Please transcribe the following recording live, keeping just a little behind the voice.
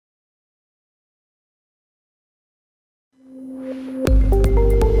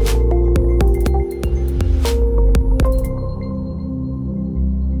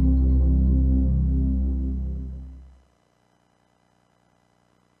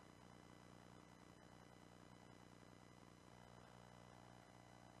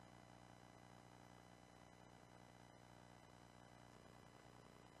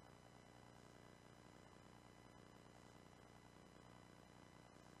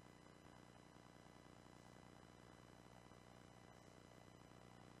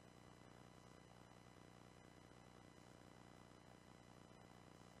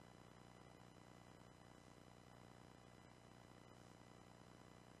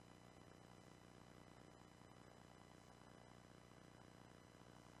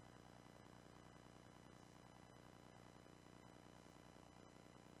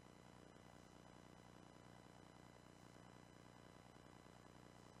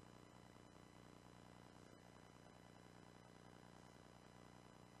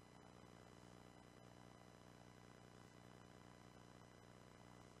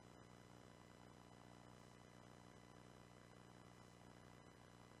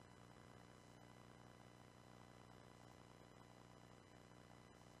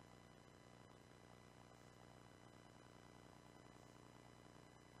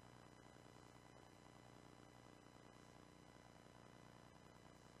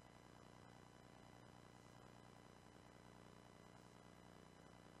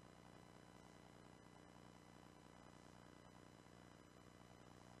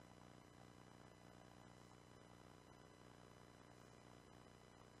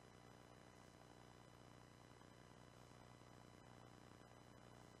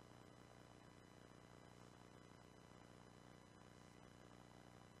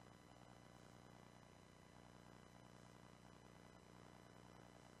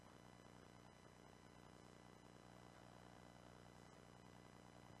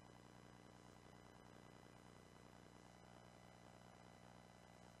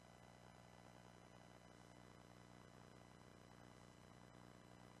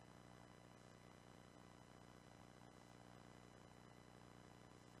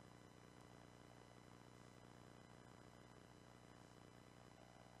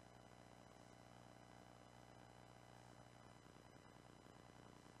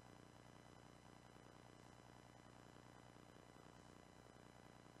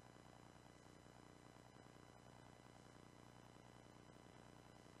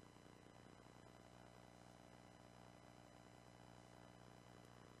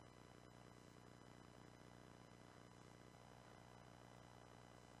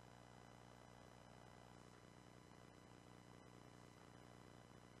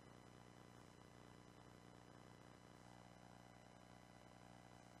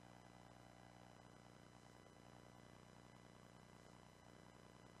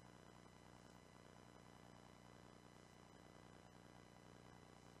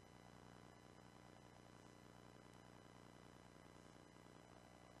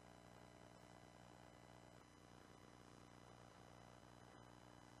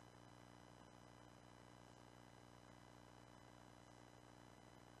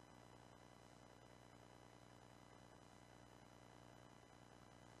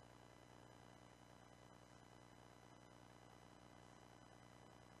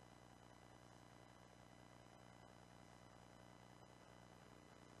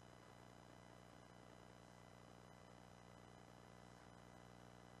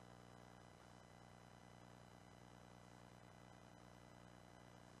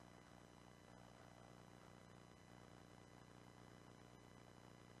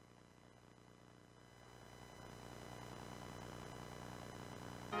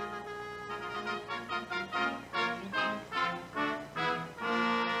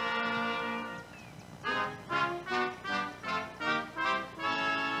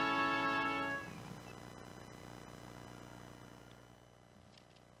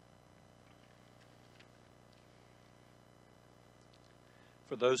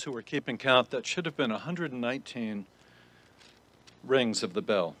For those who were keeping count, that should have been 119 rings of the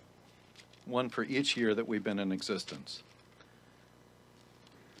bell, one for each year that we've been in existence.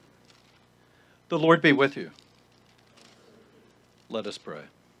 The Lord be with you. Let us pray.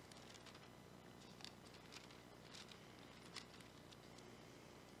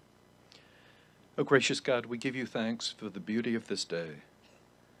 O gracious God, we give you thanks for the beauty of this day,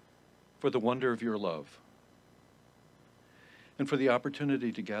 for the wonder of your love, and for the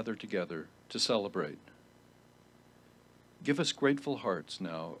opportunity to gather together to celebrate. Give us grateful hearts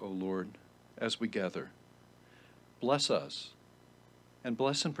now, O Lord, as we gather. Bless us, and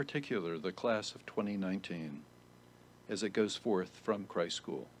bless in particular the class of 2019 as it goes forth from Christ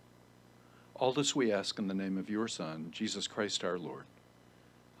School. All this we ask in the name of your Son, Jesus Christ our Lord.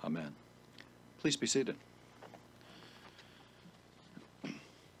 Amen. Please be seated.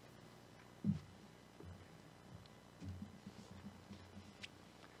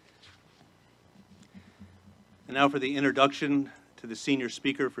 And now for the introduction to the senior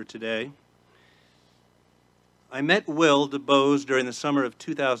speaker for today. I met Will DeBose during the summer of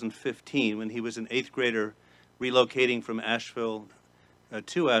 2015 when he was an 8th grader relocating from Asheville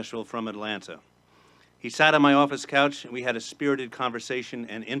to Asheville from Atlanta. He sat on my office couch and we had a spirited conversation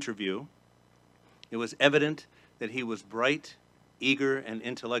and interview. It was evident that he was bright, eager, and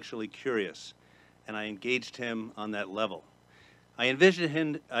intellectually curious, and I engaged him on that level. I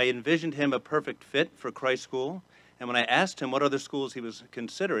envisioned him a perfect fit for Christ School, and when I asked him what other schools he was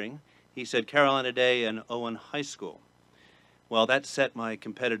considering, he said Carolina Day and Owen High School. Well, that set my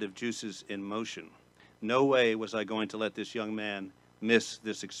competitive juices in motion. No way was I going to let this young man miss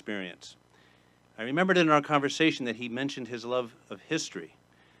this experience. I remembered in our conversation that he mentioned his love of history,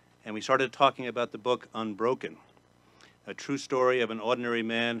 and we started talking about the book Unbroken, a true story of an ordinary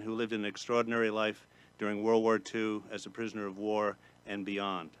man who lived an extraordinary life during World War II as a prisoner of war and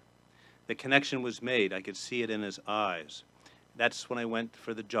beyond. The connection was made. I could see it in his eyes. That's when I went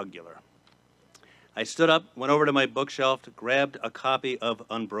for the jugular. I stood up, went over to my bookshelf, grabbed a copy of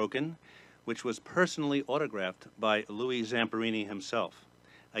Unbroken, which was personally autographed by Louis Zamperini himself.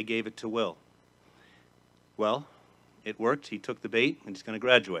 I gave it to Will. Well, it worked. He took the bait, and he's going to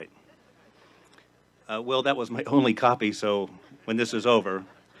graduate. Will, that was my only copy, so when this is over.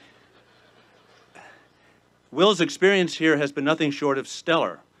 Will's experience here has been nothing short of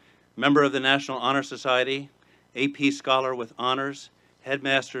stellar. Member of the National Honor Society, AP Scholar with Honors,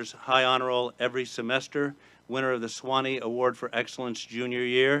 Headmaster's High Honor Roll every semester, winner of the Swanee Award for Excellence junior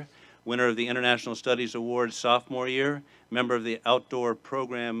year, winner of the International Studies Award sophomore year, member of the Outdoor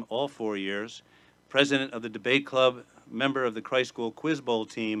Program all 4 years, president of the Debate Club, member of the Christ School Quiz Bowl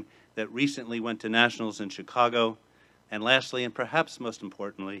team that recently went to nationals in Chicago, and lastly, and perhaps most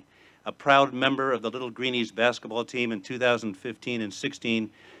importantly, a proud member of the Little Greenies basketball team in 2015 and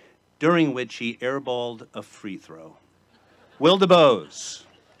 16, during which he airballed a free throw. Will DeBose.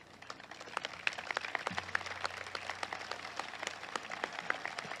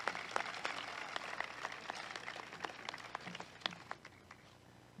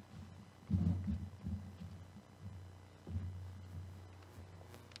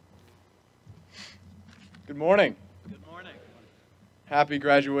 Good morning. Good morning. Happy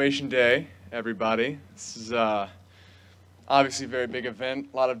graduation day, everybody. This is obviously a very big event,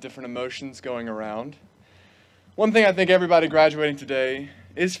 a lot of different emotions going around. One thing I think everybody graduating today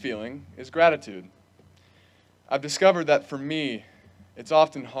is feeling is gratitude. I've discovered that for me, it's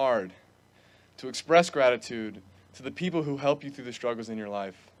often hard to express gratitude to the people who help you through the struggles in your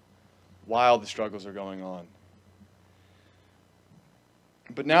life while the struggles are going on.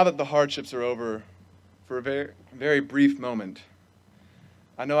 But now that the hardships are over, for a very, very brief moment,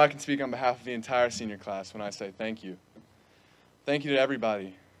 I know I can speak on behalf of the entire senior class when I say thank you. Thank you to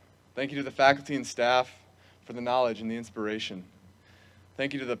everybody. Thank you to the faculty and staff for the knowledge and the inspiration.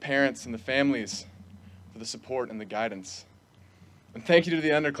 Thank you to the parents and the families for the support and the guidance. And thank you to the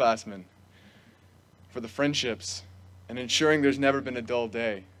underclassmen for the friendships and ensuring there's never been a dull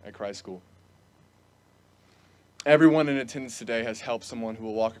day at Christ School. Everyone in attendance today has helped someone who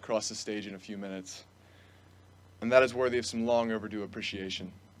will walk across the stage in a few minutes. And that is worthy of some long overdue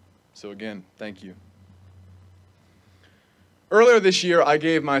appreciation. So again, thank you. Earlier this year, I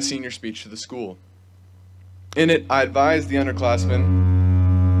gave my senior speech to the school. In it, I advised the underclassmen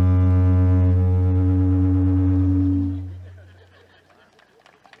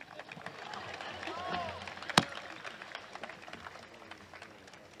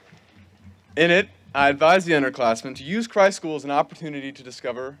to use Christ School as an opportunity to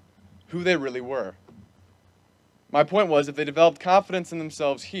discover who they really were. My point was, if they developed confidence in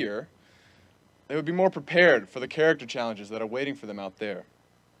themselves here, they would be more prepared for the character challenges that are waiting for them out there.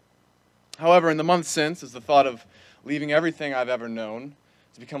 However, in the months since, as the thought of leaving everything I've ever known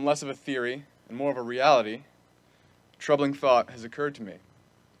has become less of a theory and more of a reality, a troubling thought has occurred to me.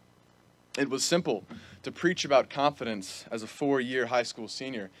 It was simple to preach about confidence as a 4-year high school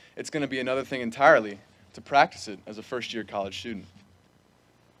senior. It's going to be another thing entirely to practice it as a first-year college student.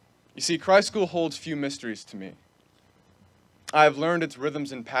 You see, Christ School holds few mysteries to me. I have learned its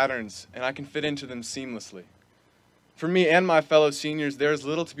rhythms and patterns, and I can fit into them seamlessly. For me and my fellow seniors, there is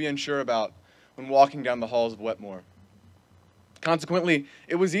little to be unsure about when walking down the halls of Wetmore. Consequently,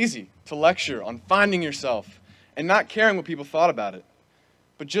 it was easy to lecture on finding yourself and not caring what people thought about it,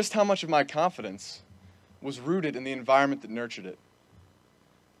 but just how much of my confidence was rooted in the environment that nurtured it.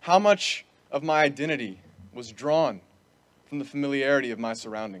 How much of my identity was drawn from the familiarity of my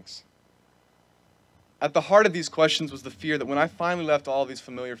surroundings. At the heart of these questions was the fear that when I finally left all of these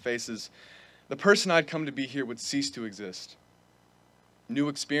familiar faces, the person I'd come to be here would cease to exist. New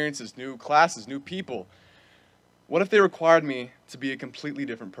experiences, new classes, new people. What if they required me to be a completely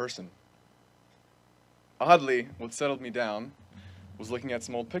different person? Oddly, what settled me down was looking at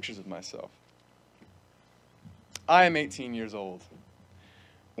some old pictures of myself. I am 18 years old.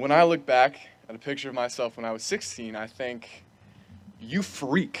 When I look back at a picture of myself when I was 16, I think, you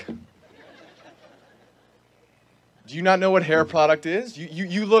freak. Do you not know what hair product is?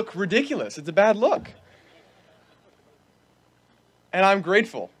 You look ridiculous. It's a bad look. And I'm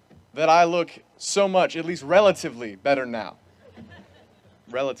grateful that I look so much, at least relatively, better now.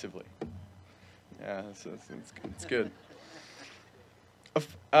 Relatively. Yeah, it's good.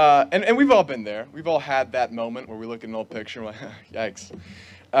 And we've all been there. We've all had that moment where we look at an old picture and we're like,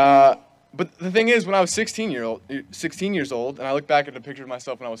 yikes. But the thing is, when I was 16 years old, and I look back at a picture of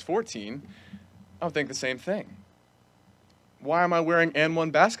myself when I was 14, I would think the same thing. Why am I wearing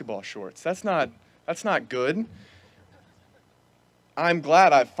N1 basketball shorts? That's not good. I'm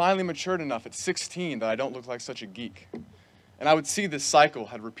glad I've finally matured enough at 16 that I don't look like such a geek. And I would see this cycle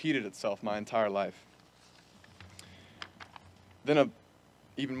had repeated itself my entire life. Then an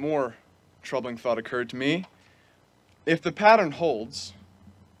even more troubling thought occurred to me. If the pattern holds,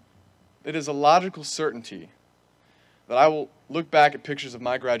 it is a logical certainty that I will look back at pictures of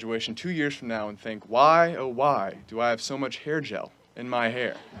my graduation 2 years from now and think, why, oh why, do I have so much hair gel in my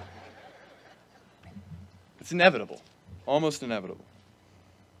hair? It's inevitable, almost inevitable.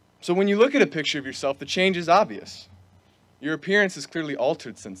 So when you look at a picture of yourself, the change is obvious. Your appearance is clearly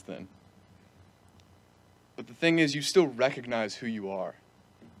altered since then. But the thing is, you still recognize who you are.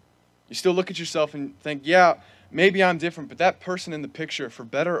 You still look at yourself and think, yeah, maybe I'm different, but that person in the picture, for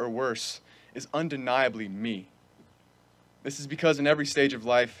better or worse, is undeniably me. This is because in every stage of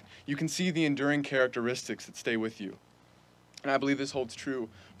life, you can see the enduring characteristics that stay with you. And I believe this holds true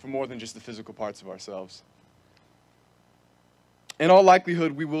for more than just the physical parts of ourselves. In all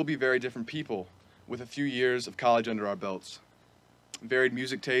likelihood, we will be very different people with a few years of college under our belts. Varied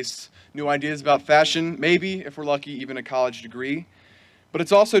music tastes, new ideas about fashion, maybe, if we're lucky, even a college degree. But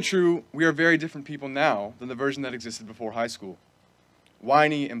it's also true we are very different people now than the version that existed before high school.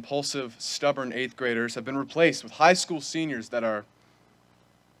 Whiny, impulsive, stubborn 8th graders have been replaced with high school seniors that are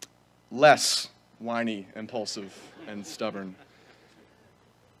less whiny, impulsive, and stubborn.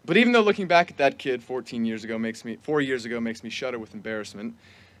 But even though looking back at that kid 4 years ago makes me shudder with embarrassment,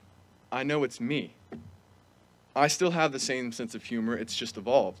 I know it's me. I still have the same sense of humor, it's just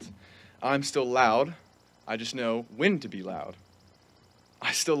evolved. I'm still loud, I just know when to be loud.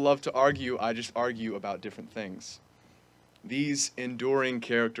 I still love to argue, I just argue about different things. These enduring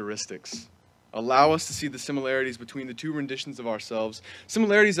characteristics allow us to see the similarities between the two renditions of ourselves,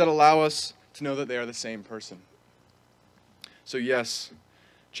 similarities that allow us to know that they are the same person. So yes,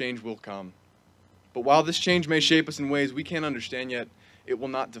 change will come. But while this change may shape us in ways we can't understand yet, it will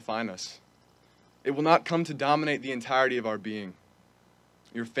not define us. It will not come to dominate the entirety of our being.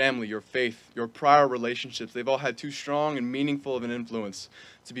 Your family, your faith, your prior relationships, they've all had too strong and meaningful of an influence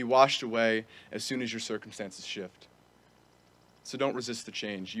to be washed away as soon as your circumstances shift. So don't resist the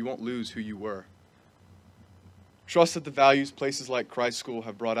change. You won't lose who you were. Trust that the values places like Christ School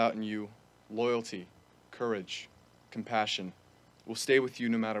have brought out in you, loyalty, courage, compassion, will stay with you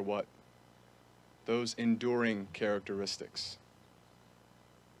no matter what. Those enduring characteristics.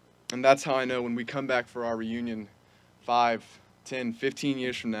 And that's how I know when we come back for our reunion 5, 10, 15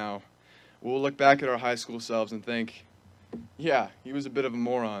 years from now, we'll look back at our high school selves and think, yeah, he was a bit of a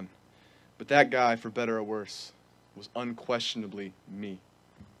moron, but that guy, for better or worse, was unquestionably me.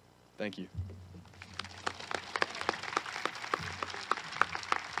 Thank you.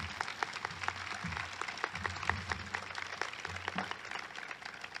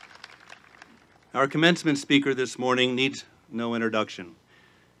 Our commencement speaker this morning needs no introduction.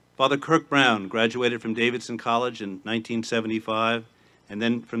 Father Kirk Brown graduated from Davidson College in 1975 and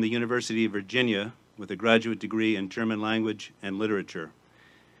then from the University of Virginia with a graduate degree in German language and literature.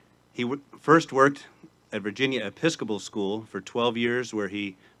 He first worked at Virginia Episcopal School for 12 years, where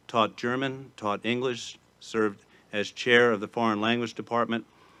he taught German, taught English, served as chair of the Foreign Language Department,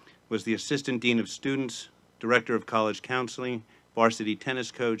 was the assistant dean of students, director of college counseling, varsity tennis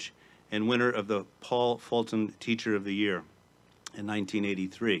coach, and winner of the Paul Fulton Teacher of the Year in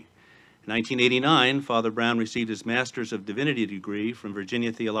 1983. In 1989, Father Brown received his Master's of Divinity degree from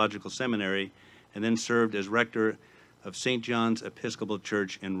Virginia Theological Seminary and then served as rector of St. John's Episcopal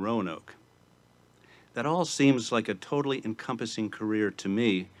Church in Roanoke. That all seems like a totally encompassing career to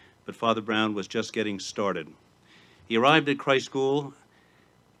me, but Father Brown was just getting started. He arrived at Christ School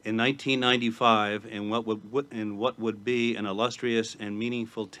in 1995 in what would be an illustrious and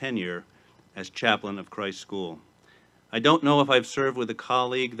meaningful tenure as chaplain of Christ School. I don't know if I've served with a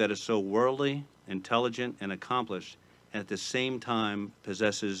colleague that is so worldly, intelligent, and accomplished, and at the same time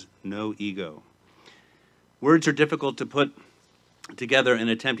possesses no ego. Words are difficult to put together in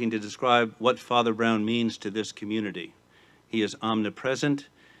attempting to describe what Father Brown means to this community. He is omnipresent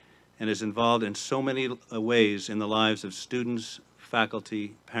and is involved in so many ways in the lives of students,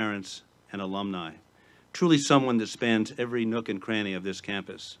 faculty, parents, and alumni. Truly someone that spans every nook and cranny of this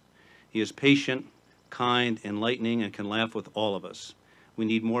campus. He is patient, kind, enlightening, and can laugh with all of us. We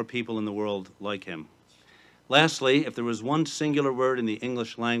need more people in the world like him. Lastly, if there was one singular word in the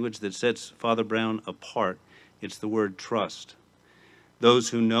English language that sets Father Brown apart, it's the word trust. Those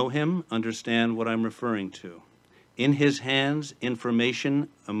who know him understand what I'm referring to. In his hands, information,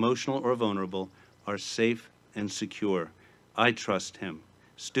 emotional or vulnerable, are safe and secure. I trust him.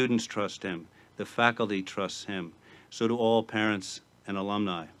 Students trust him. The faculty trusts him. So do all parents and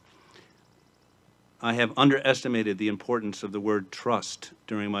alumni. I have underestimated the importance of the word trust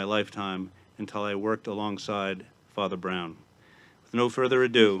during my lifetime until I worked alongside Father Brown. With no further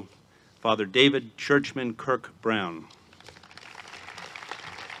ado, Father David Churchman Kirk Brown.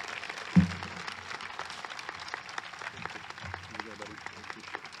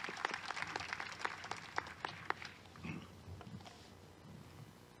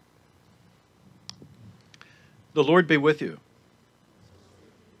 The Lord be with you.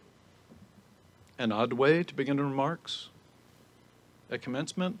 An odd way to begin remarks at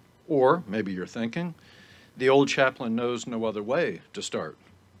commencement? Or maybe you're thinking, the old chaplain knows no other way to start.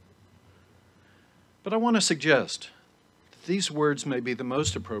 But I want to suggest that these words may be the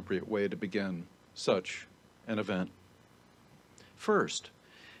most appropriate way to begin such an event. First,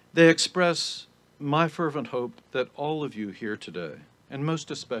 they express my fervent hope that all of you here today, and most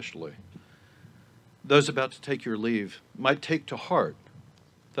especially those about to take your leave, might take to heart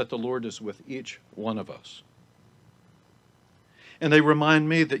that the Lord is with each one of us. And they remind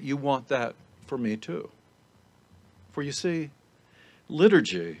me that you want that for me too. For you see,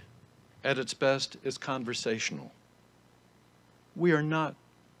 liturgy at its best is conversational. We are not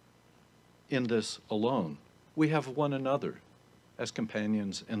in this alone. We have one another as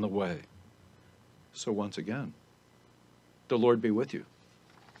companions in the way. So once again, the Lord be with you.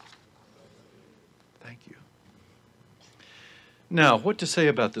 Thank you. Now, what to say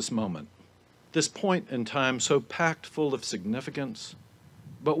about this moment? This point in time so packed full of significance,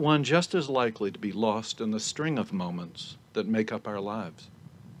 but one just as likely to be lost in the string of moments that make up our lives.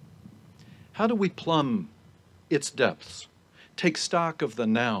 How do we plumb its depths, take stock of the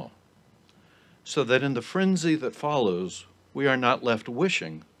now, so that in the frenzy that follows, we are not left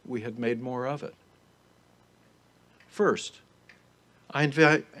wishing we had made more of it? First, I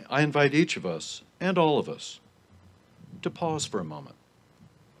invite each of us, and all of us, to pause for a moment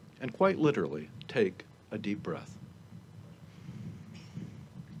and quite literally take a deep breath.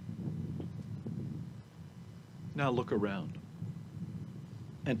 Now look around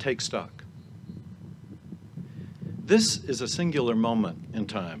and take stock. This is a singular moment in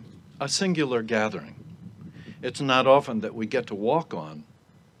time, a singular gathering. It's not often that we get to walk on,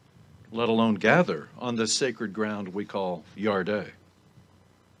 let alone gather, on this sacred ground we call Yardé.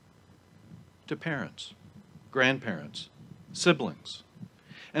 To parents, grandparents, siblings,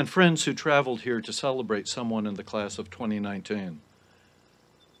 and friends who traveled here to celebrate someone in the class of 2019,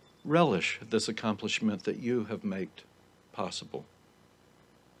 relish this accomplishment that you have made possible.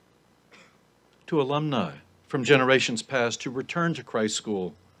 To alumni from generations past who return to Christ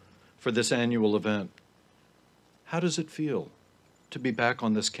School for this annual event, how does it feel to be back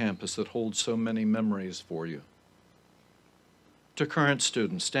on this campus that holds so many memories for you? To current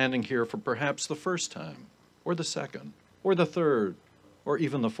students standing here for perhaps the first time, or the second, or the third, or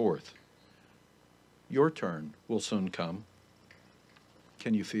even the fourth, your turn will soon come.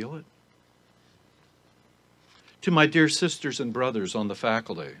 Can you feel it? To my dear sisters and brothers on the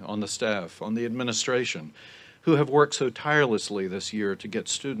faculty, on the staff, on the administration, who have worked so tirelessly this year to get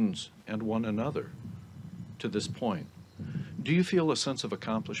students and one another to this point, do you feel a sense of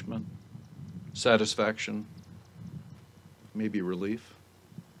accomplishment, satisfaction, maybe relief?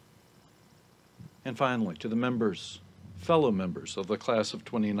 And finally, to the members, fellow members of the class of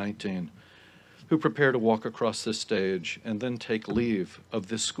 2019, who prepare to walk across this stage and then take leave of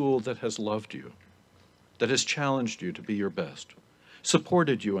this school that has loved you, that has challenged you to be your best,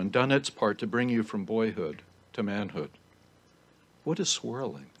 supported you and done its part to bring you from boyhood to manhood. What is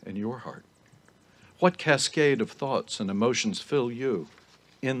swirling in your heart? What cascade of thoughts and emotions fill you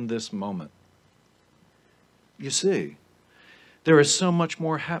in this moment? You see, there is so much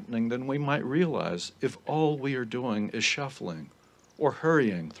more happening than we might realize if all we are doing is shuffling or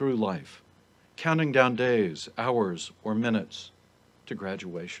hurrying through life, counting down days, hours, or minutes to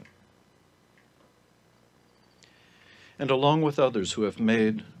graduation. And along with others who have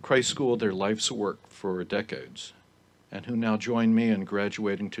made Christ School their life's work for decades, and who now join me in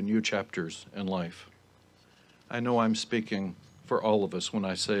graduating to new chapters in life, I know I'm speaking for all of us when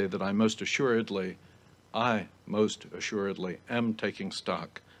I say that I most assuredly am taking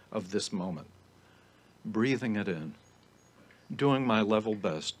stock of this moment, breathing it in, doing my level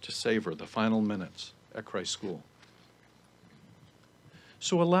best to savor the final minutes at Christ School.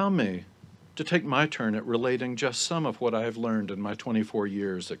 So allow me to take my turn at relating just some of what I have learned in my 24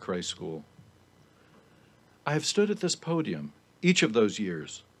 years at Christ School. I have stood at this podium each of those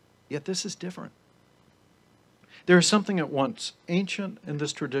years, yet this is different. There is something at once ancient in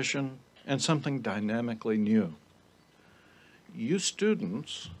this tradition and something dynamically new. You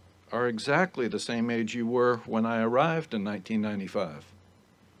students are exactly the same age you were when I arrived in 1995,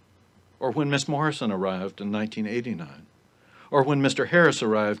 or when Miss Morrison arrived in 1989, or when Mr. Harris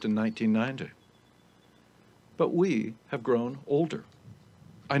arrived in 1990. But we have grown older.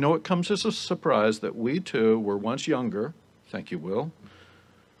 I know it comes as a surprise that we too were once younger, thank you, Will,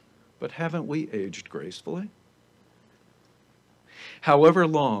 but haven't we aged gracefully? However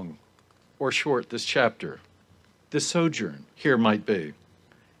long or short this chapter, this sojourn here might be,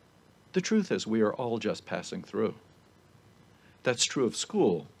 the truth is we are all just passing through. That's true of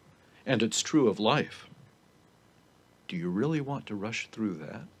school, and it's true of life. Do you really want to rush through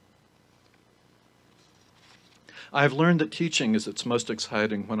that? I have learned that teaching is its most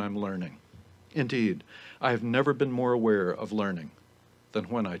exciting when I'm learning. Indeed, I have never been more aware of learning than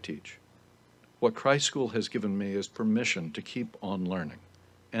when I teach. What Christ School has given me is permission to keep on learning,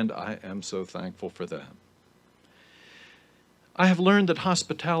 and I am so thankful for that. I have learned that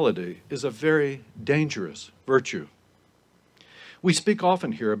hospitality is a very dangerous virtue. We speak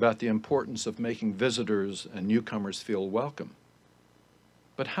often here about the importance of making visitors and newcomers feel welcome.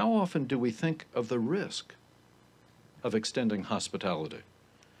 But how often do we think of the risk of extending hospitality?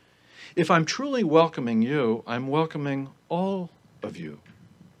 If I'm truly welcoming you, I'm welcoming all of you,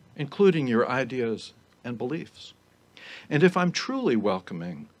 including your ideas and beliefs. And if I'm truly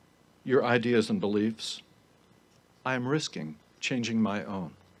welcoming your ideas and beliefs, I'm risking changing my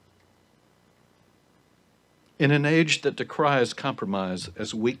own. In an age that decries compromise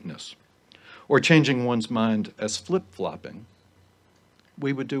as weakness, or changing one's mind as flip-flopping,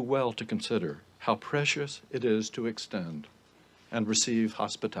 we would do well to consider how precious it is to extend and receive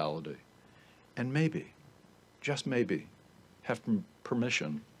hospitality, and maybe, just maybe, have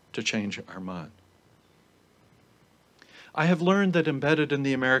permission to change our mind. I have learned that embedded in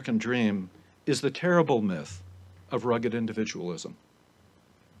the American dream is the terrible myth of rugged individualism,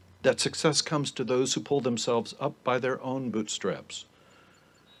 that success comes to those who pull themselves up by their own bootstraps.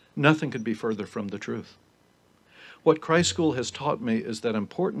 Nothing could be further from the truth. What Christ School has taught me is that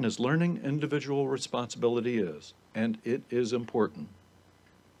important as learning individual responsibility is, and it is important,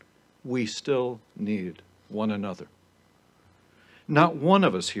 we still need one another. Not one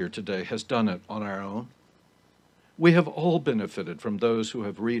of us here today has done it on our own. We have all benefited from those who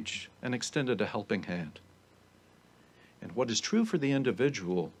have reached and extended a helping hand. And what is true for the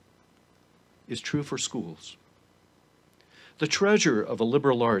individual is true for schools. The treasure of a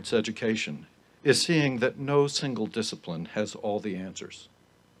liberal arts education is seeing that no single discipline has all the answers,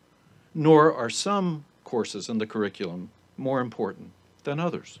 nor are some courses in the curriculum more important than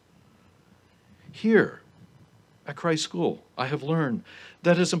others. Here at Christ School, I have learned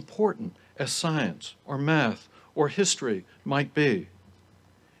that as important as science or math or history might be,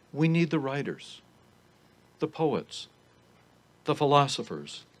 we need the writers, the poets, the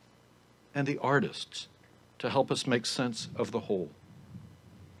philosophers, and the artists to help us make sense of the whole.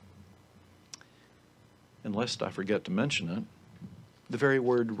 And lest I forget to mention it, the very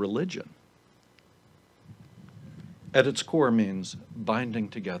word religion, at its core means binding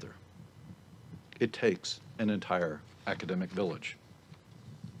together. It takes an entire academic village.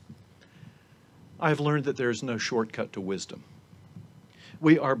 I've learned that there is no shortcut to wisdom.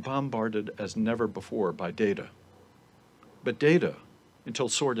 We are bombarded as never before by data. But data, until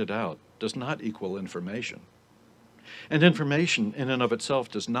sorted out, does not equal information. And information in and of itself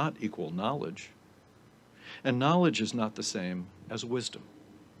does not equal knowledge. And knowledge is not the same as wisdom.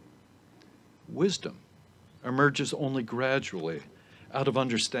 Wisdom emerges only gradually out of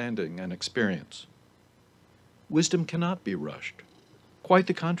understanding and experience. Wisdom cannot be rushed. Quite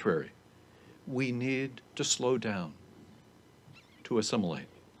the contrary. We need to slow down, to assimilate.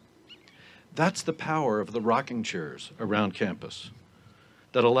 That's the power of the rocking chairs around campus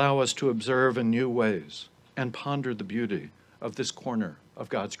that allow us to observe in new ways and ponder the beauty of this corner of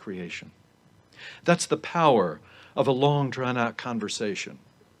God's creation. That's the power of a long, drawn-out conversation,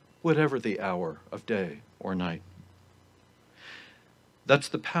 whatever the hour of day or night. That's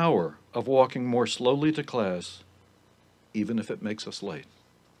the power of walking more slowly to class, even if it makes us late.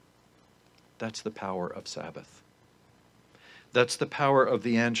 That's the power of Sabbath. That's the power of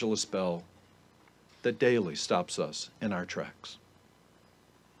the Angelus bell that daily stops us in our tracks.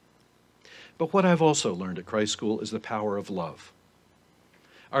 But what I've also learned at Christ School is the power of love.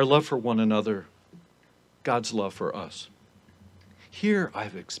 Our love for one another, God's love for us. Here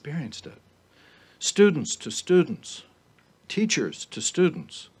I've experienced it. Students to students, teachers to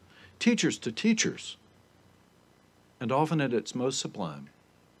students, teachers to teachers, and often at its most sublime,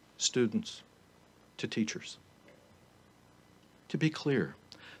 students to teachers. To be clear,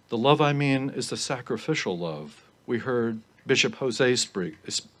 the love I mean is the sacrificial love we heard Bishop Jose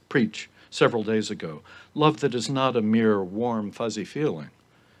preach several days ago. Love that is not a mere warm, fuzzy feeling,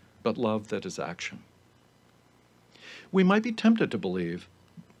 but love that is action. We might be tempted to believe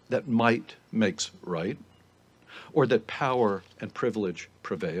that might makes right, or that power and privilege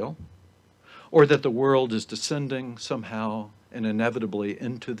prevail, or that the world is descending somehow and inevitably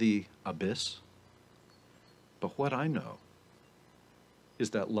into the abyss. But what I know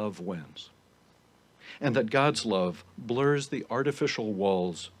is that love wins, and that God's love blurs the artificial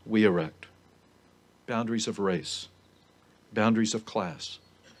walls we erect, boundaries of race, boundaries of class,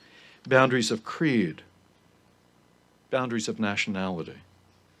 boundaries of creed, boundaries of nationality,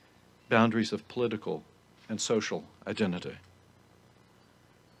 boundaries of political and social identity.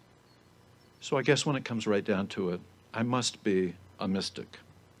 So I guess when it comes right down to it, I must be a mystic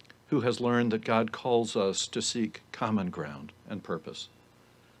who has learned that God calls us to seek common ground and purpose,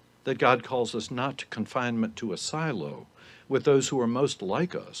 that God calls us not to confinement to a silo with those who are most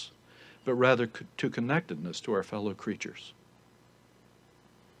like us, but rather to connectedness to our fellow creatures.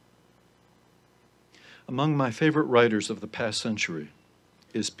 Among my favorite writers of the past century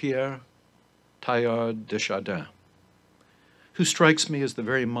is Pierre Teilhard de Chardin, who strikes me as the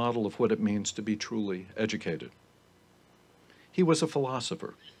very model of what it means to be truly educated. He was a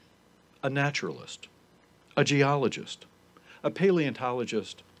philosopher, a naturalist, a geologist, a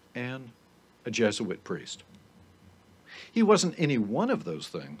paleontologist, and a Jesuit priest. He wasn't any one of those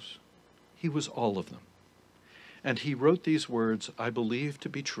things. He was all of them. And he wrote these words I believe to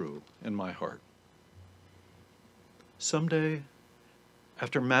be true in my heart. Someday,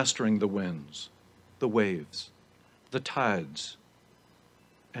 after mastering the winds, the waves, the tides,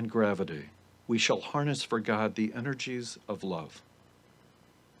 and gravity, we shall harness for God the energies of love.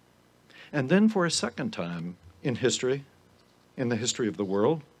 And then for a second time in history, in the history of the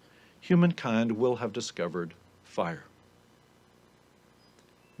world, humankind will have discovered fire.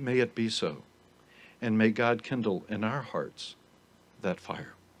 May it be so, and may God kindle in our hearts that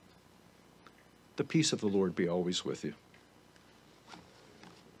fire. The peace of the Lord be always with you.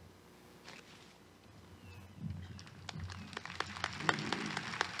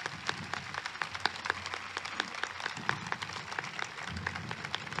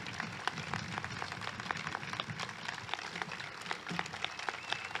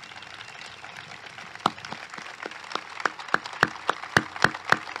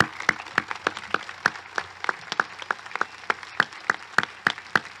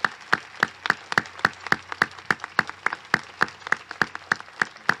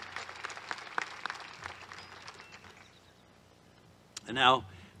 And now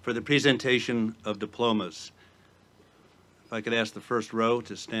for the presentation of diplomas. If I could ask the first row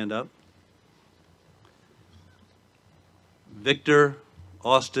to stand up. Victor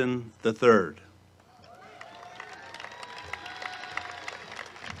Austin III.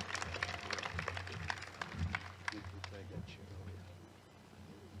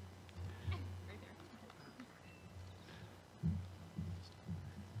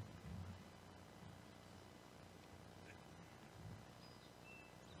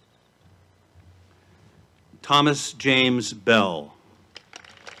 Thomas James Bell.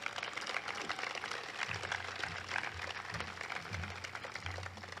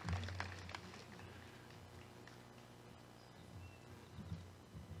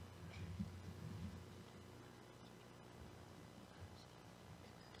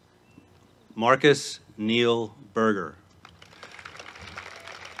 Marcus Neil Berger.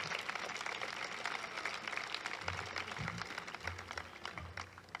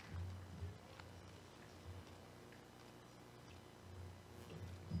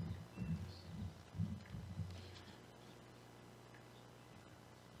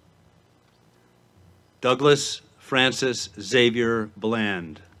 Douglas Francis Xavier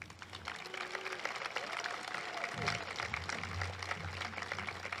Bland.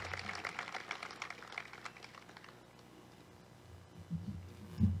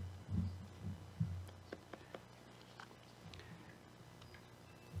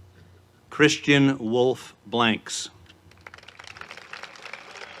 Christian Wolf Blanks.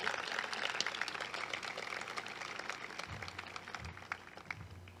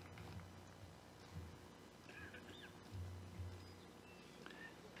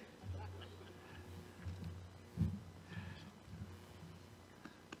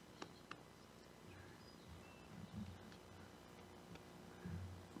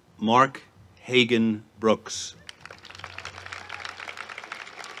 Mark Hagan Brooks.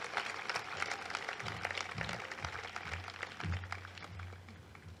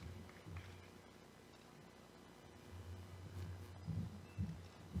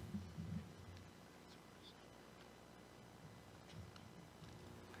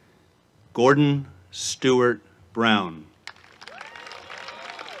 Gordon Stewart Brown.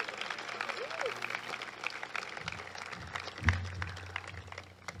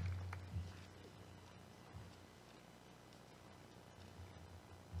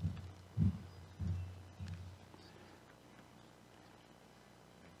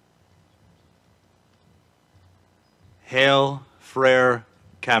 Hale Frere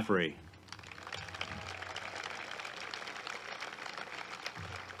Caffrey.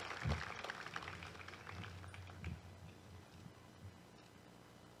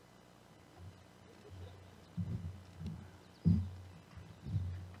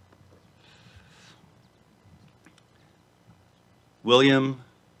 William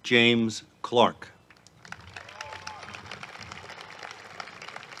James Clark.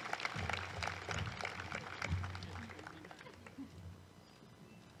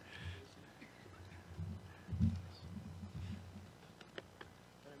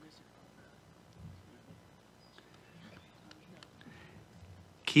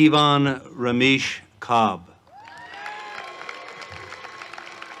 Kevon Ramesh Cobb.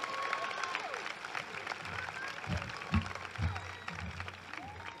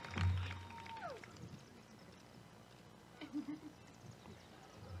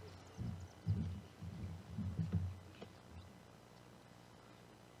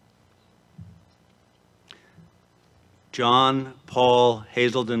 John Paul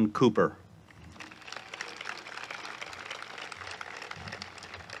Hazelden Cooper.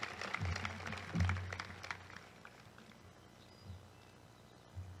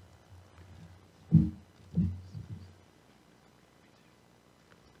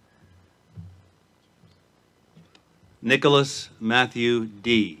 Nicholas Matthew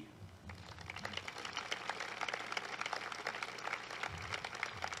D.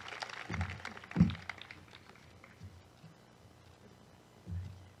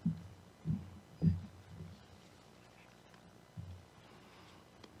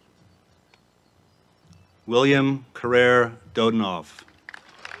 William Carrere Dodonov.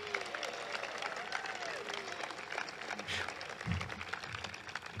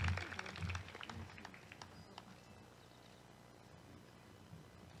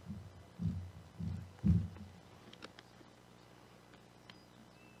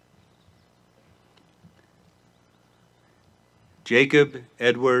 Jacob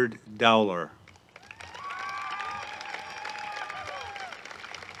Edward Dowler.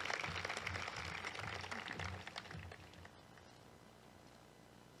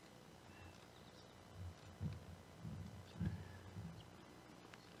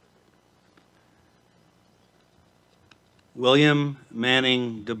 William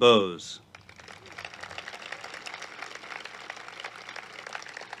Manning DeBose.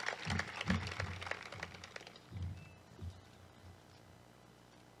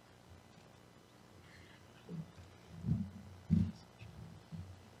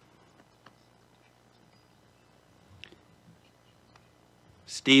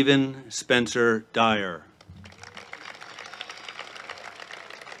 Stephen Spencer Dyer.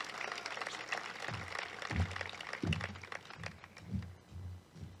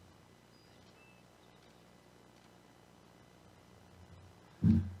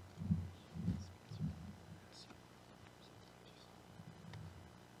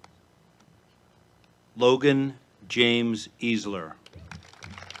 Logan James Easler.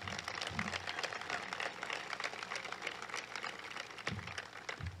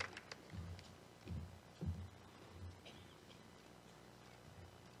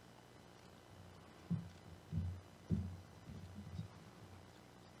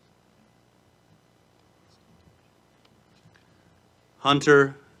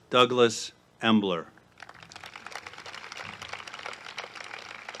 Hunter Douglas Embler.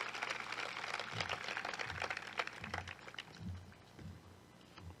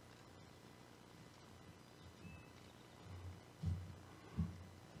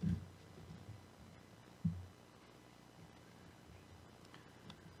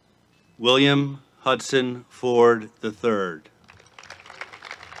 William Hudson Ford III.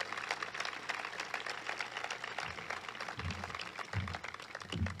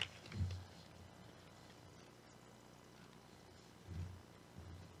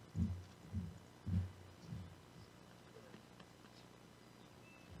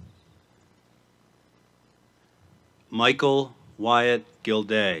 Michael Wyatt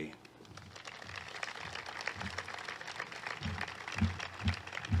Gilday.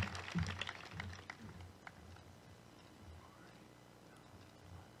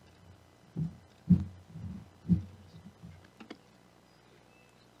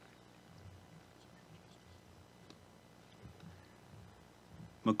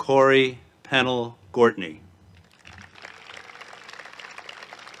 McCory Pennell Gortney.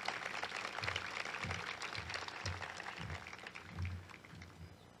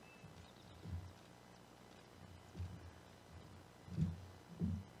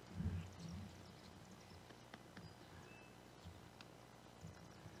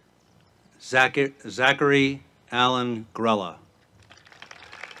 Zachary Allen Grella.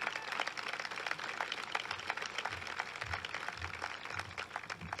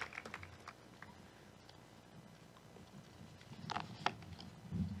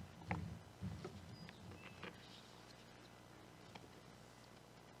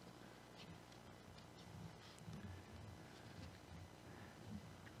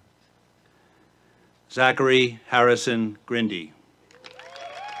 Zachary Harrison Grindy.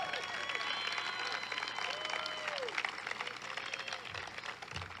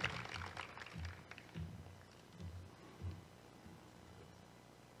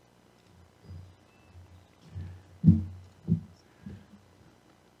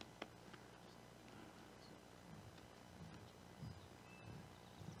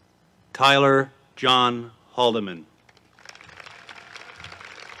 Tyler John Haldeman.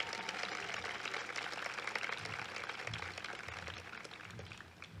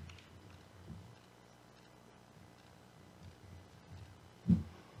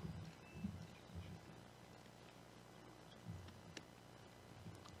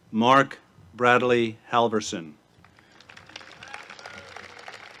 Mark Bradley Halverson.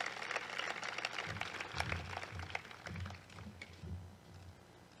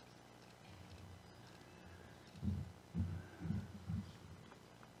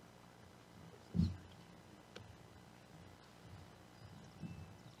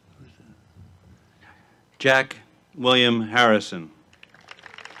 Jack William Harrison.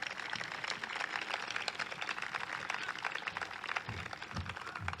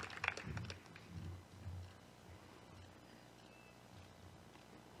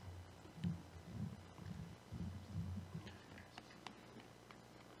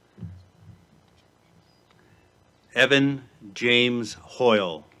 Evan James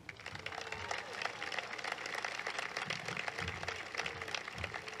Hoyle.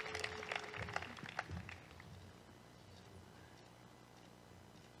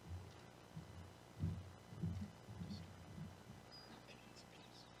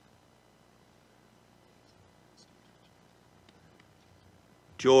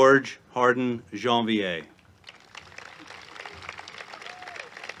 George Hardin Janvier.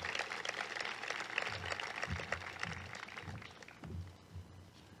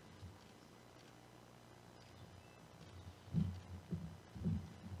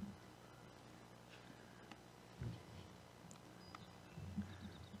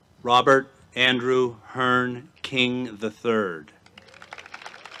 Robert Andrew Hearn King III.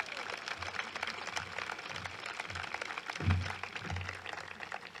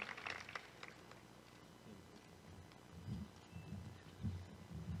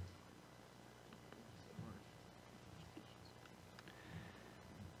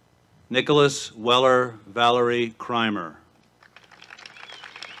 Nicholas Weller Valerie Crimer.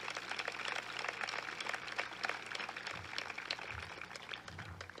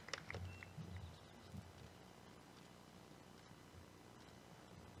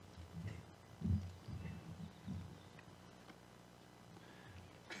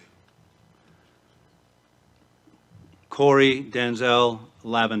 Corey Denzel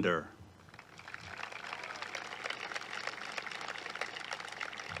Lavender.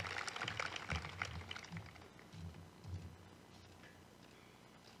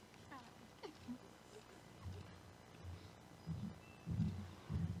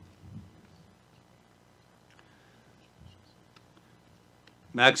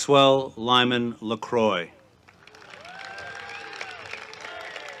 Maxwell Lyman LaCroix.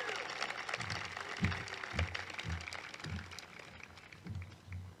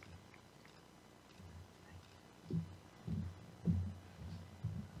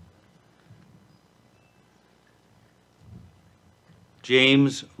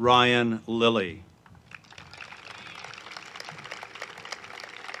 James Ryan Lilly.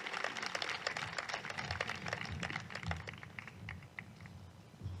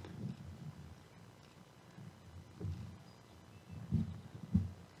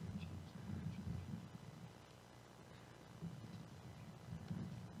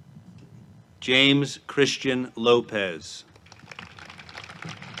 James Christian Lopez.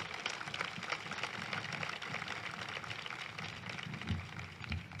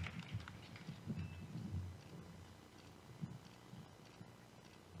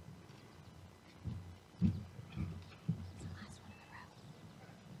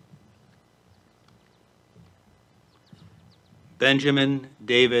 Benjamin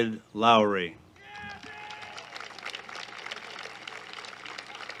David Lowry.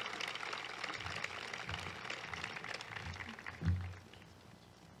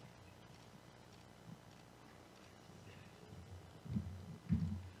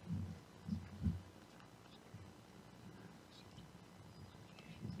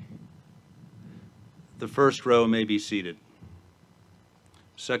 The first row may be seated.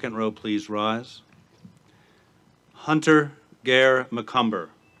 Second row, please rise. Hunter Gare McCumber.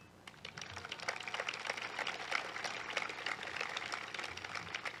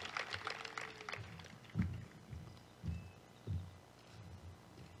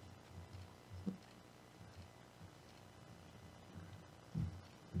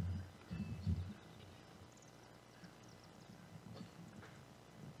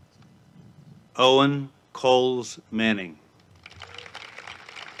 Owen Coles Manning.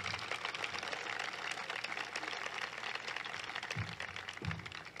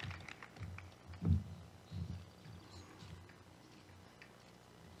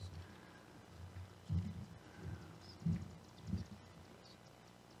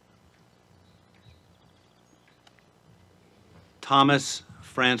 Thomas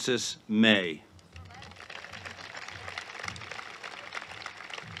Francis May.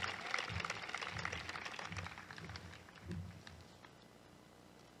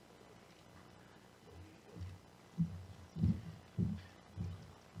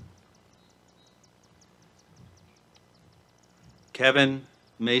 Kevin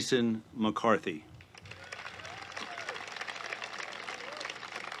Mason McCarthy.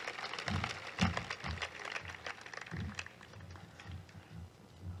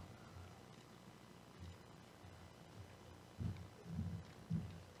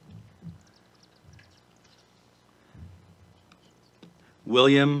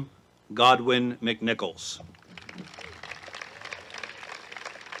 William Godwin McNichols.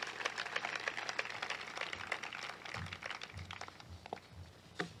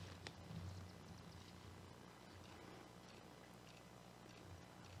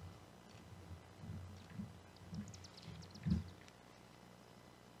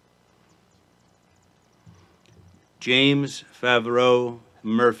 James Favreau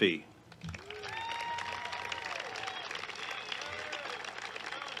Murphy.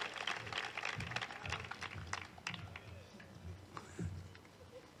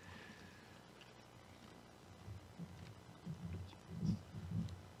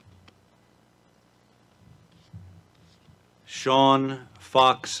 Sean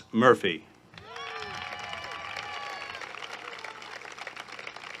Fox Murphy.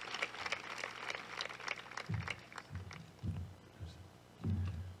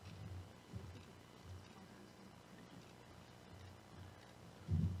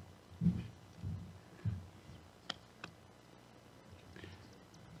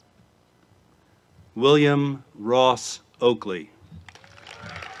 William Ross Oakley.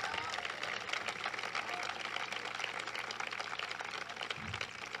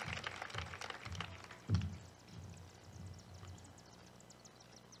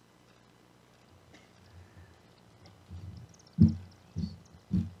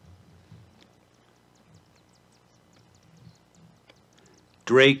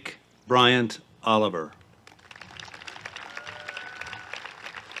 Drake Bryant Oliver.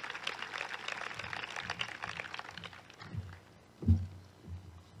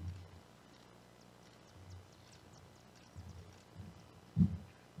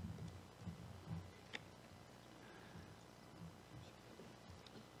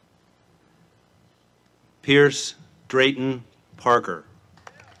 Pierce Drayton Parker.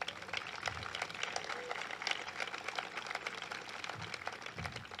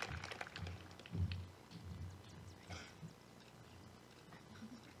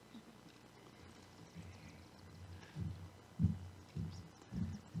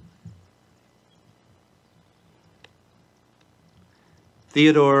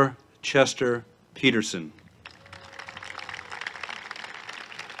 Theodore Chester Peterson.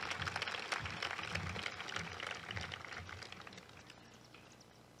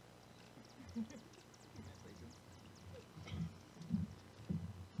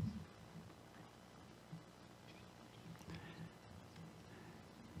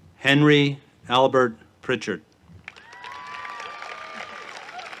 Henry Albert Pritchard.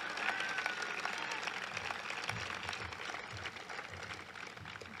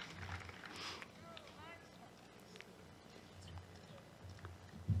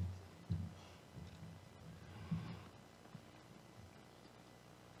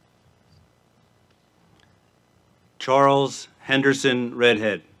 Charles Henderson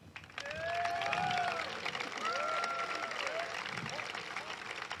Redhead.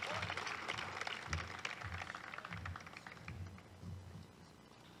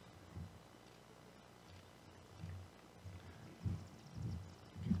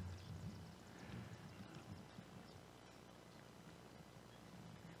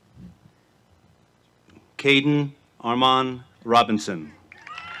 Caden Armand Robinson.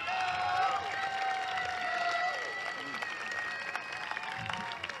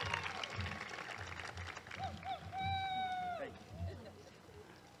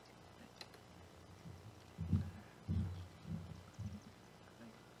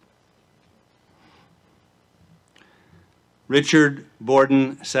 Richard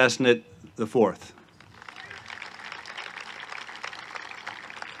Borden Sassnett IV.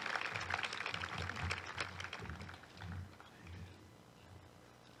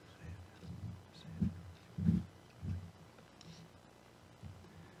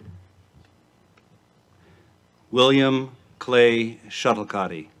 William Clay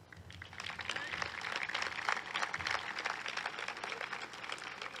Shuttlecotty.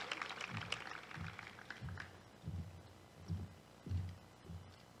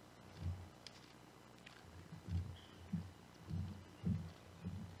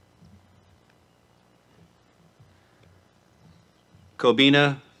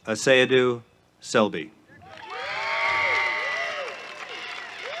 Kobina Asayadu Selby.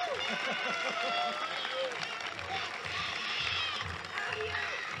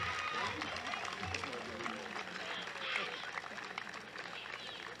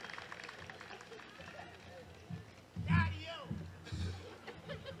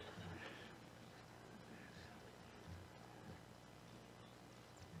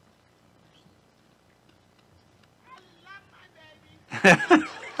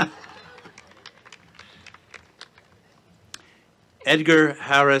 Edgar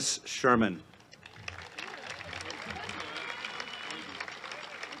Harris Sherman.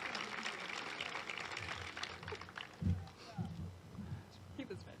 He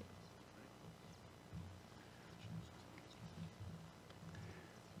was ready.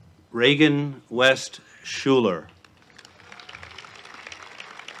 Reagan West Schuler.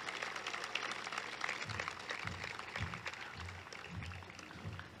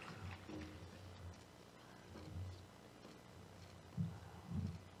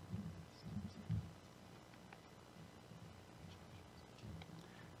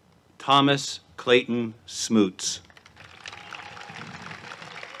 Thomas Clayton Smoots.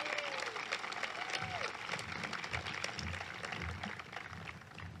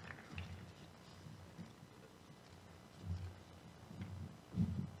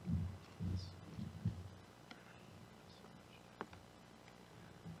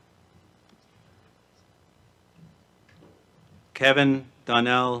 Kevin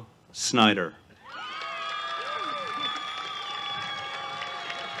Donnell Snyder.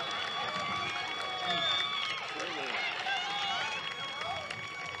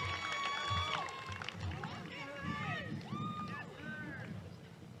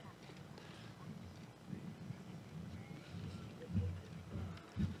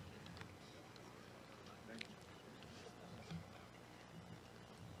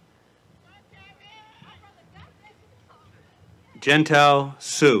 Gentile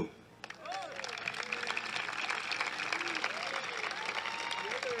Sue.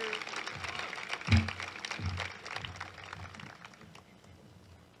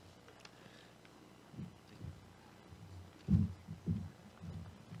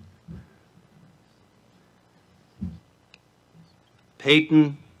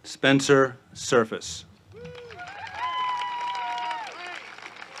 Peyton Spencer Surface.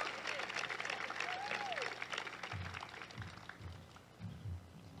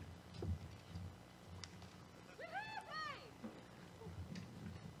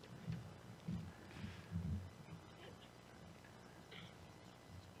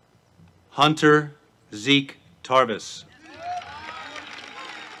 Hunter Zeke Tarvis.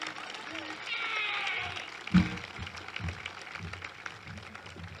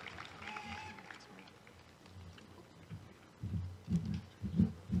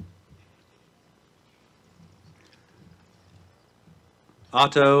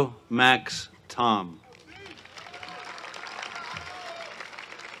 Otto Max Tom.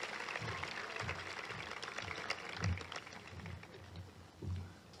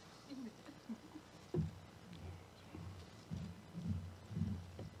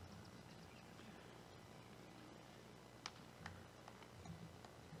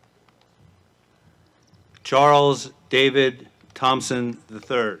 Charles David Thompson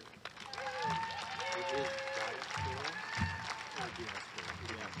III.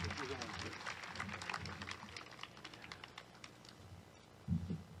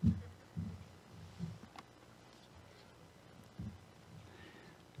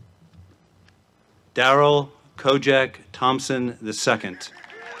 Darrell Kojak Thompson II.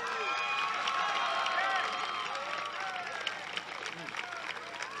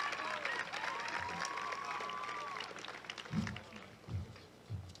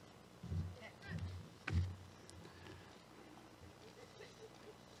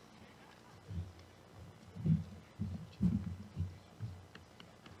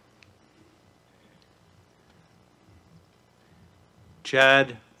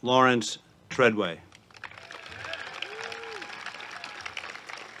 Chad Lawrence Treadway.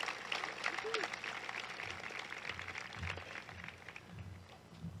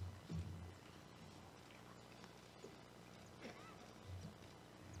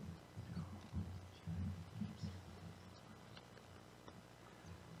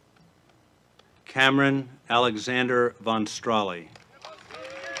 Cameron Alexander von Straley.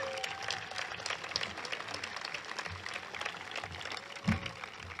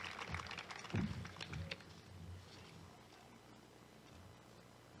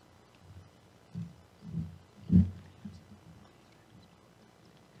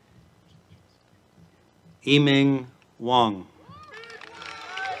 Yiming Wang.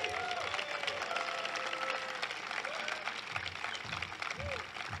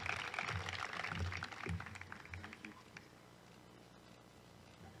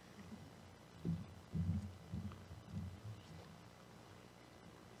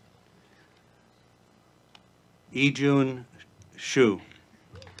 Ijun Shu.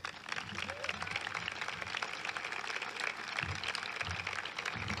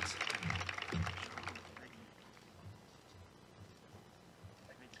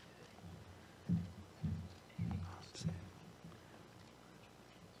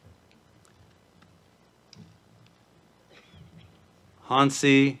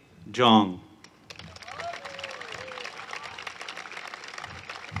 Hansi Zhang.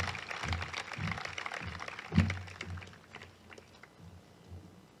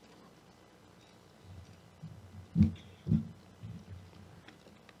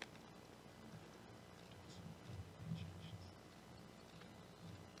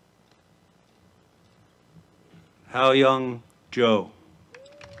 Hao Young Zhou.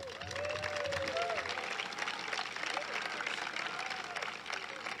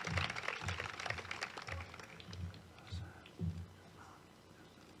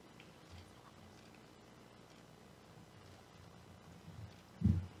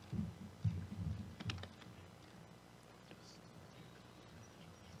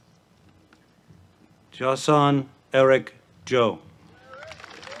 Jason Eric Zhou.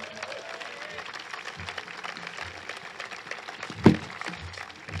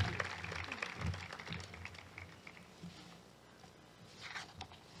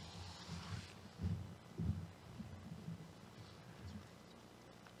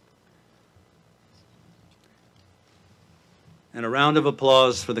 And a round of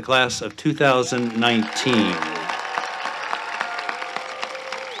applause for the class of 2019.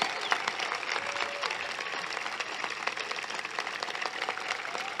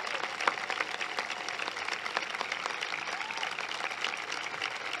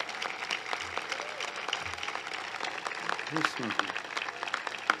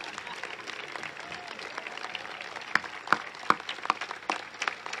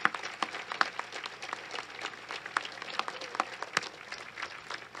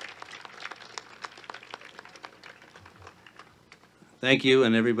 Thank you,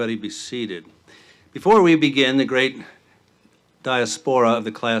 and everybody be seated. Before we begin the great diaspora of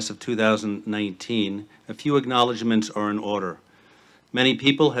the class of 2019, a few acknowledgments are in order. Many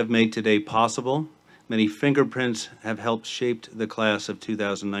people have made today possible. Many fingerprints have helped shape the class of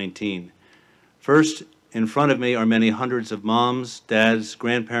 2019. First in front of me are many hundreds of moms, dads,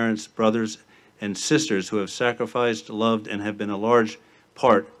 grandparents, brothers, and sisters who have sacrificed, loved, and have been a large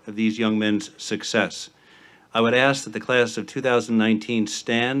part of these young men's success. I would ask that the class of 2019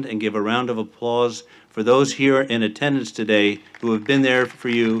 stand and give a round of applause for those here in attendance today who have been there for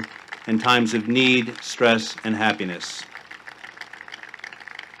you in times of need, stress, and happiness.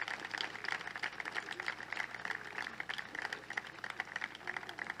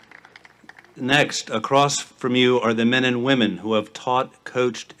 Next, across from you are the men and women who have taught,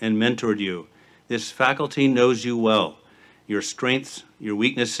 coached, and mentored you. This faculty knows you well, your strengths, your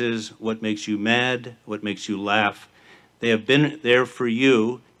weaknesses, what makes you mad, what makes you laugh. They have been there for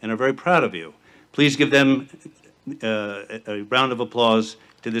you and are very proud of you. Please give them a round of applause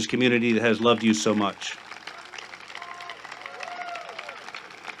to this community that has loved you so much.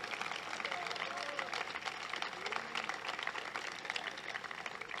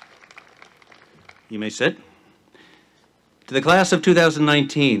 You may sit. To the class of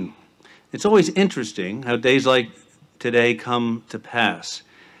 2019, it's always interesting how days like today come to pass.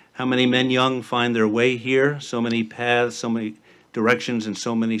 How many men young find their way here, so many paths, so many directions, and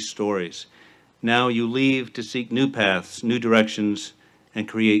so many stories. Now you leave to seek new paths, new directions, and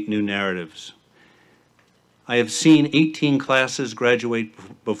create new narratives. I have seen 18 classes graduate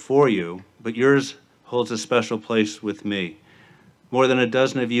before you, but yours holds a special place with me. More than a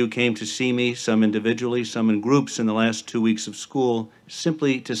dozen of you came to see me, some individually, some in groups in the last 2 weeks of school,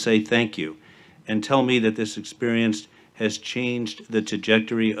 simply to say thank you and tell me that this experience has changed the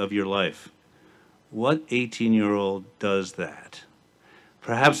trajectory of your life. What 18-year-old does that?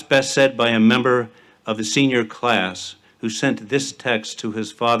 Perhaps best said by a member of the senior class who sent this text to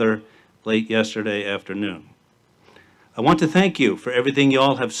his father late yesterday afternoon. I want to thank you for everything you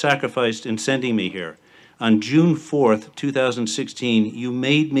all have sacrificed in sending me here. On June 4th, 2016, you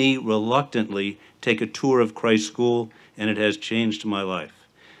made me reluctantly take a tour of Christ School, and it has changed my life.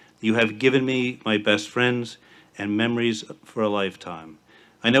 You have given me my best friends and memories for a lifetime.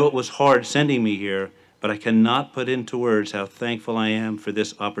 I know it was hard sending me here, but I cannot put into words how thankful I am for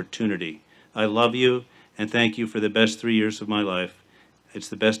this opportunity. I love you, and thank you for the best 3 years of my life. It's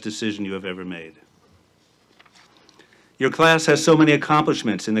the best decision you have ever made. Your class has so many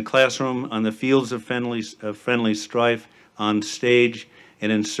accomplishments in the classroom, on the fields of friendly strife, on stage,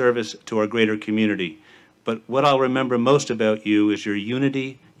 and in service to our greater community. But what I'll remember most about you is your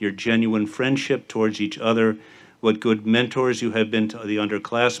unity, your genuine friendship towards each other, what good mentors you have been to the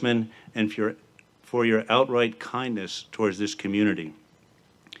underclassmen, and for your outright kindness towards this community.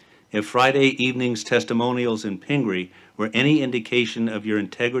 If Friday evening's testimonials in Pingree were any indication of your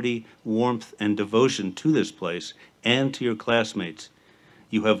integrity, warmth, and devotion to this place and to your classmates,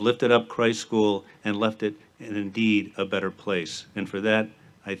 you have lifted up Christ School and left it in indeed a better place. And for that,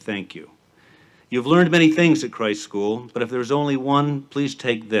 I thank you. You've learned many things at Christ School, but if there's only one, please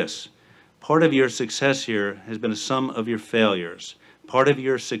take this. Part of your success here has been a sum of your failures. Part of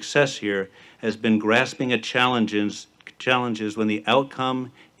your success here has been grasping at challenges when the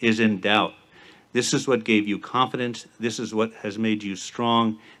outcome is in doubt. This is what gave you confidence. This is what has made you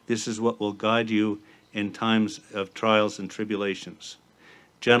strong. This is what will guide you in times of trials and tribulations.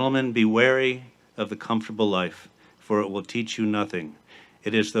 Gentlemen, be wary of the comfortable life, for it will teach you nothing.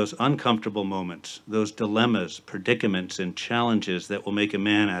 It is those uncomfortable moments, those dilemmas, predicaments, and challenges that will make a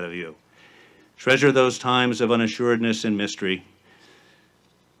man out of you. Treasure those times of unassuredness and mystery.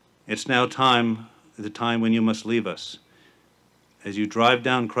 It's now the time when you must leave us. As you drive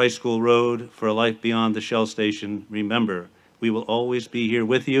down Christ School Road for a life beyond the Shell Station, remember, we will always be here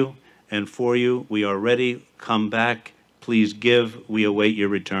with you and for you. We are ready. Come back. Please give. We await your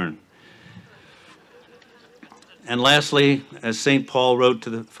return. And lastly, as St. Paul wrote to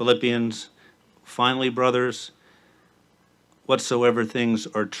the Philippians, finally, brothers, whatsoever things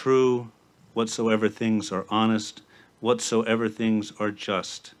are true, whatsoever things are honest, whatsoever things are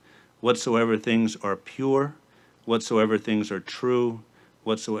just, whatsoever things are pure, whatsoever things are true,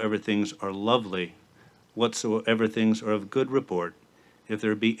 whatsoever things are lovely, whatsoever things are of good report, if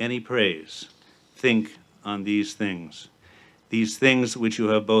there be any praise, think on these things. These things which you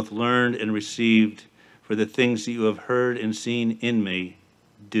have both learned and received, for the things that you have heard and seen in me,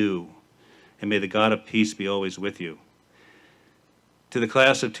 do. And may the God of peace be always with you. To the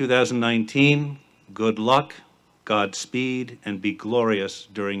class of 2019, good luck, Godspeed, and be glorious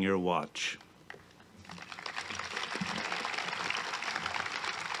during your watch.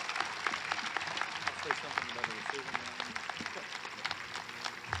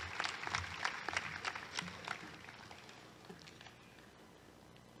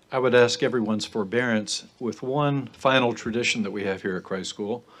 I would ask everyone's forbearance with one final tradition that we have here at Christ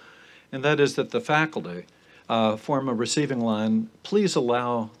School, and that is that the faculty form a receiving line. Please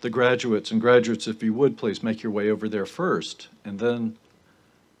allow the graduates, and graduates, if you would, please make your way over there first, and then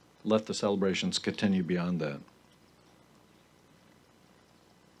let the celebrations continue beyond that.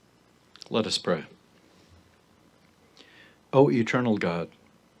 Let us pray. O eternal God,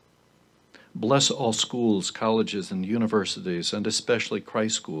 bless all schools, colleges, and universities, and especially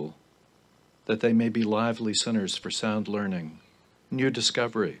Christ School, that they may be lively centers for sound learning, new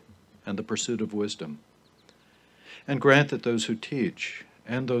discovery, and the pursuit of wisdom. And grant that those who teach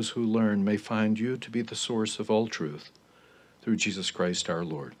and those who learn may find you to be the source of all truth, through Jesus Christ our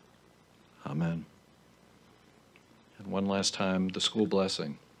Lord. Amen. And one last time, the school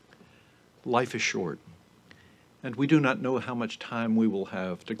blessing. Life is short, and we do not know how much time we will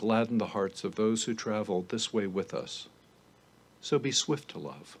have to gladden the hearts of those who travel this way with us. So be swift to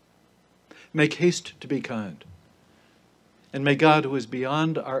love. Make haste to be kind. And may God, who is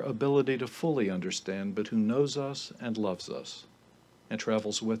beyond our ability to fully understand, but who knows us and loves us and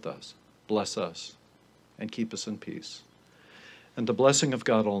travels with us, bless us and keep us in peace. And the blessing of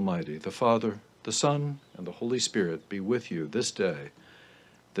God Almighty, the Father, the Son, and the Holy Spirit be with you this day,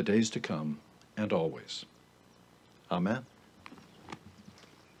 the days to come, and always. Amen.